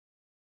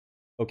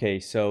Okay,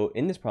 so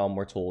in this problem,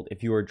 we're told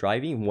if you are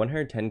driving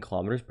 110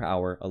 kilometers per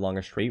hour along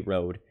a straight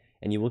road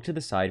and you look to the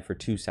side for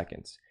 2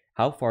 seconds,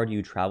 how far do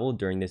you travel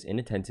during this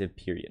inattentive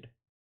period?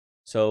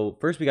 So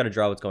first we got to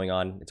draw what's going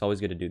on. It's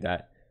always good to do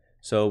that.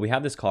 So we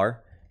have this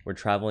car. We're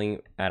traveling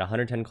at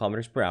 110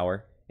 kilometers per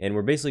hour, and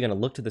we're basically going to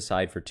look to the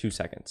side for 2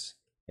 seconds.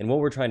 And what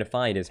we're trying to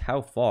find is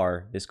how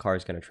far this car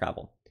is going to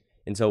travel.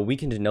 And so we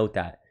can denote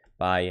that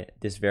by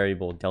this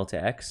variable delta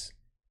x,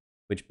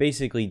 which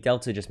basically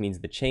delta just means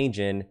the change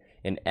in,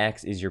 and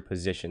x is your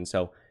position.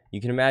 So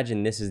you can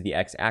imagine this is the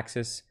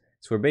x-axis.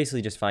 So we're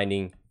basically just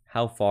finding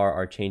how far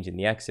our change in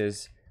the x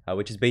is,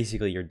 which is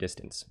basically your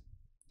distance.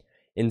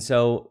 And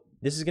so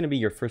this is going to be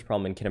your first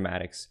problem in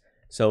kinematics.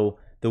 So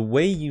the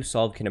way you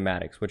solve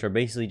kinematics, which are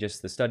basically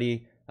just the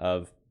study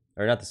of,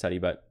 or not the study,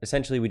 but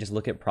essentially we just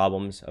look at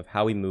problems of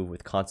how we move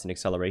with constant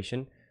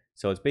acceleration.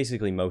 So it's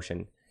basically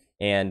motion.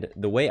 And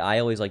the way I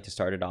always like to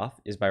start it off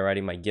is by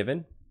writing my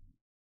given.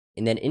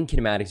 And then in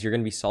kinematics, you're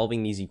going to be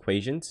solving these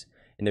equations.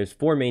 And there's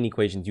 4 main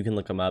equations. You can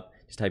look them up.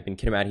 Just type in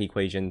kinematic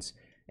equations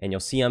and you'll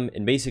see them.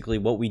 And basically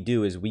what we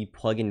do is we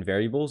plug in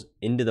variables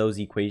into those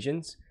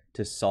equations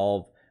to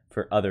solve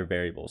for other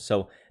variables.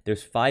 So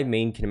there's 5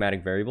 main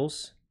kinematic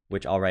variables,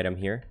 which I'll write them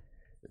here.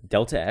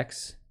 Delta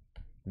x,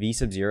 v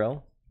sub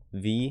 0,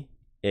 v,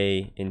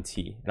 a, and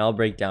t. And I'll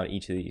break down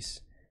each of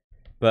these.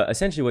 But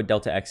essentially what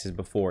delta x is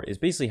before is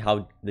basically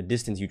how the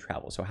distance you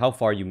travel. So how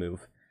far you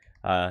move.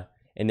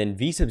 And then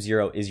v sub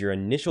 0 is your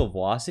initial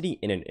velocity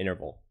in an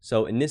interval.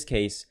 So in this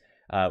case,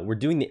 we're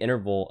doing the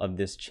interval of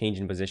this change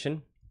in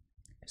position.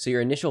 So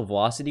your initial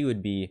velocity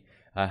would be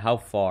how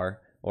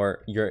far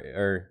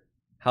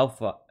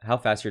how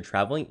fast you're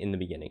traveling in the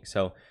beginning.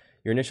 So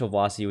your initial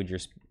velocity would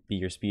be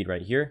your speed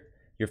right here.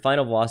 Your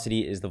final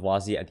velocity is the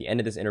velocity at the end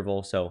of this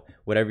interval. So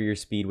whatever your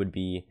speed would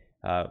be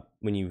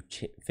when you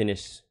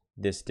finish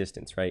this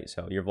distance, right?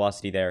 So your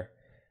velocity there.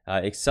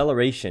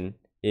 Acceleration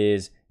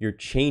is your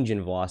change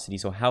in velocity.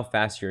 So how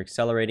fast you're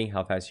accelerating,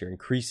 how fast you're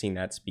increasing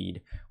that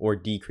speed or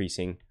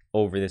decreasing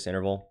over this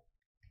interval.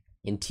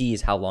 And t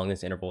is how long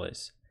this interval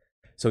is.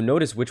 So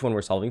notice which one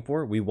we're solving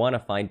for. We want to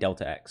find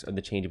delta x, or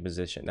the change in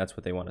position. That's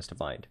what they want us to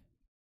find.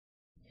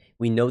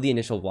 We know the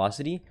initial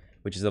velocity,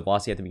 which is the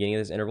velocity at the beginning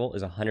of this interval,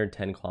 is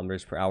 110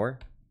 kilometers per hour.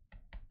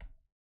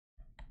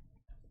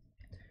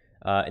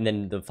 And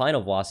then the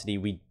final velocity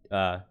we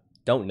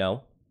don't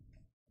know.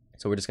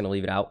 So we're just going to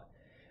leave it out.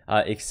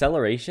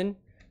 Acceleration,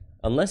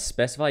 unless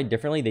specified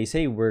differently, they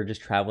say we're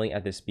just traveling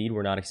at this speed.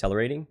 We're not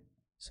accelerating.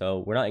 So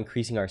we're not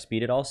increasing our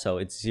speed at all. So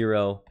it's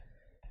 0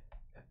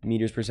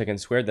 meters per second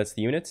squared. That's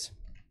the units.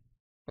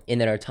 And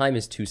then our time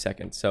is 2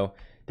 seconds. So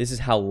this is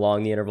how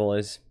long the interval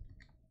is.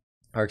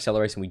 Our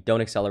acceleration, we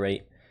don't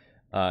accelerate.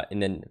 And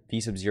then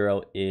v sub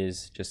 0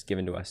 is just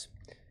given to us.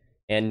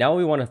 And now what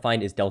we want to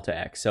find is delta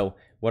x. So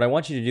what I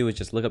want you to do is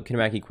just look up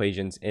kinematic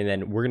equations, and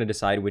then we're going to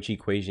decide which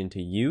equation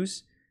to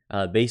use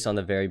based on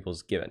the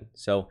variables given.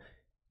 So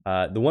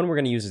the one we're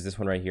going to use is this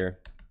one right here.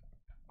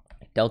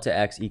 Delta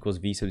x equals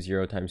v sub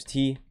 0 times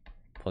t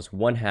plus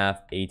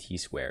 1/2 at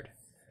squared.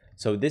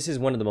 So this is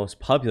one of the most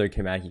popular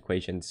kinematic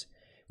equations,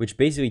 which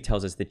basically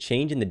tells us the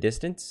change in the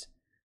distance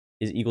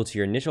is equal to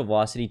your initial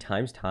velocity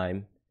times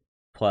time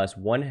plus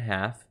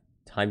 1/2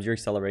 times your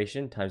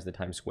acceleration times the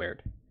time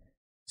squared.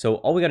 So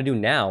all we got to do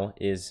now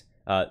is,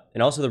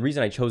 and also the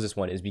reason I chose this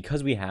one is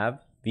because we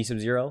have v sub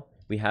 0,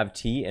 we have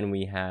t, and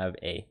we have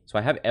a. So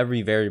I have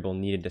every variable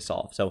needed to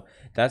solve. So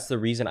that's the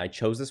reason I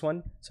chose this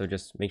one. So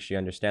just make sure you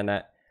understand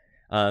that.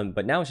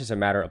 But now it's just a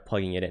matter of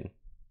plugging it in.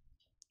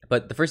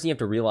 But the first thing you have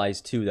to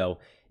realize too, though,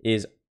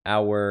 is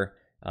our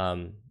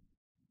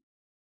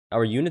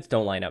units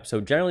don't line up. So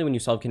generally when you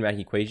solve kinematic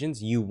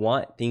equations, you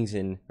want things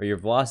in, or your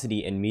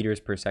velocity in meters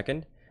per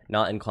second,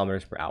 not in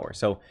kilometers per hour.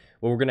 So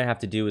what we're going to have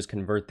to do is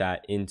convert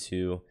that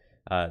into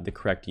the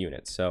correct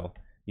units. So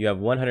you have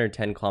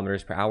 110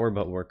 kilometers per hour,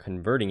 but we're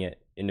converting it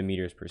into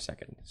meters per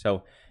second.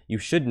 So you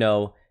should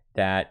know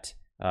that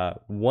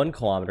 1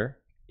 kilometer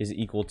is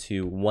equal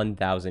to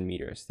 1,000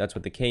 meters. That's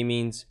what the K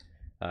means.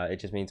 It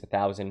just means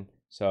 1,000.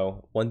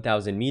 So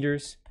 1,000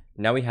 meters.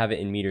 Now we have it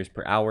in meters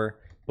per hour,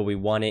 but we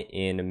want it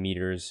in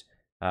meters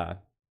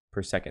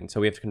per second.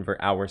 So we have to convert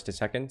hours to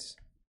seconds.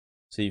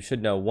 So you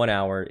should know 1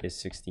 hour is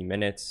 60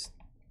 minutes.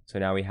 So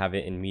now we have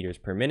it in meters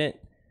per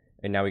minute.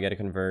 And now we got to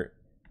convert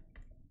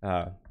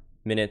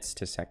minutes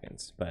to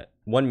seconds. But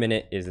 1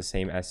 minute is the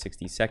same as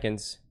 60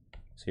 seconds.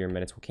 So your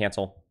minutes will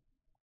cancel.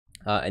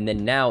 And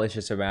then now it's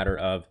just a matter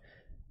of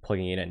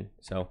plugging it in.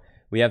 So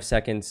we have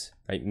seconds,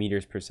 right?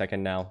 Meters per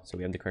second now. So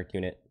we have the correct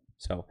unit.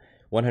 So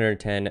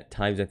 110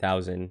 times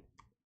 1,000.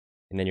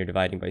 And then you're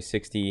dividing by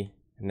 60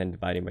 and then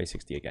dividing by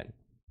 60 again.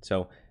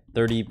 So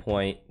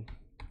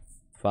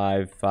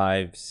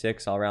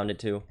 30.556, I'll round it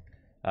to.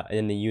 And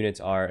then the units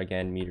are,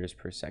 again, meters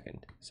per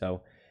second.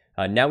 So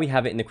now we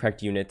have it in the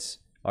correct units,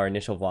 our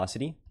initial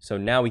velocity. So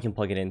now we can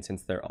plug it in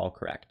since they're all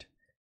correct.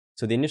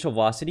 So the initial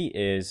velocity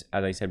is,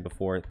 as I said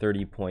before,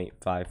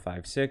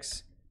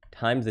 30.556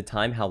 times the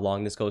time, how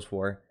long this goes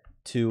for,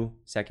 2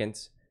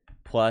 seconds,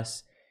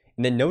 plus,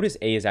 and then notice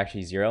a is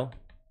actually 0.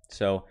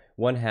 So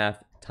 1/2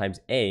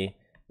 times a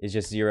is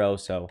just 0,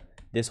 so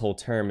this whole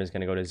term is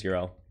going to go to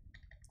 0.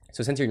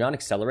 So since you're not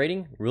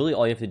accelerating, really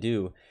all you have to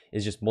do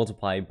is just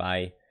multiply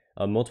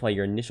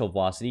your initial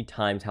velocity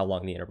times how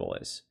long the interval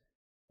is.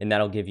 And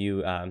that'll give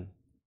you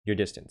your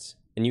distance.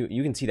 And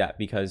you can see that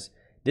because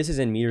this is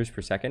in meters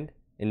per second,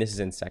 and this is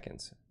in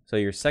seconds. So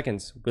your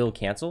seconds will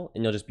cancel,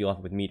 and you'll just be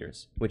left with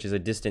meters, which is a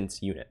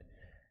distance unit.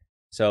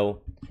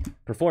 So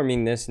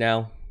performing this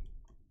now,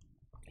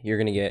 you're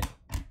going to get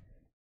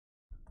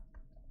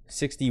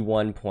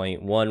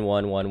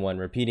 61.1111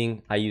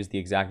 repeating. I use the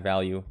exact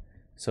value,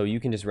 so you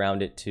can just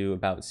round it to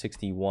about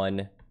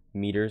 61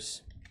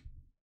 meters.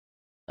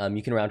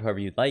 You can round however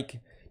you'd like.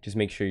 Just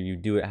make sure you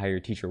do it how your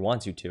teacher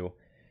wants you to.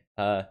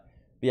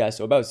 Yeah,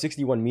 so about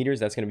 61 meters,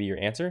 that's going to be your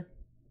answer.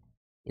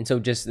 And so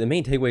just the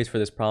main takeaways for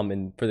this problem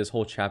and for this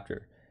whole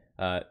chapter,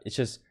 it's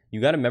just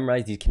you got to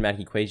memorize these kinematic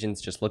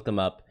equations. Just look them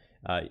up.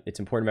 It's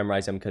important to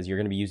memorize them because you're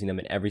going to be using them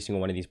in every single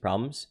one of these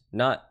problems. You're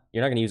not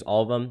going to use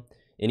all of them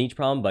in each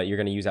problem, but you're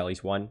going to use at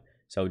least one.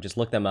 So just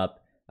look them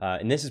up.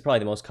 And this is probably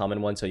the most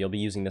common one, so you'll be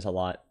using this a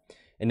lot.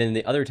 And then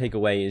the other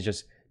takeaway is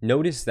just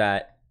notice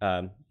that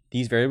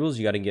these variables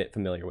you got to get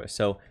familiar with.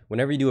 So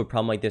whenever you do a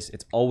problem like this,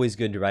 it's always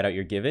good to write out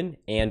your given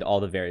and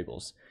all the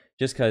variables,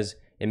 just because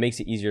it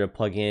makes it easier to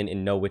plug in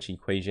and know which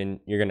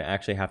equation you're going to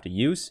actually have to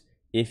use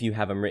if you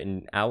have them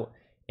written out.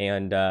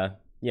 And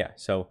yeah,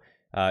 so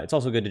it's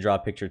also good to draw a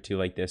picture too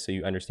like this so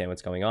you understand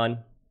what's going on.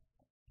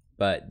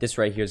 But this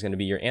right here is going to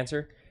be your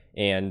answer.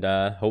 And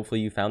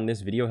hopefully you found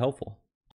this video helpful.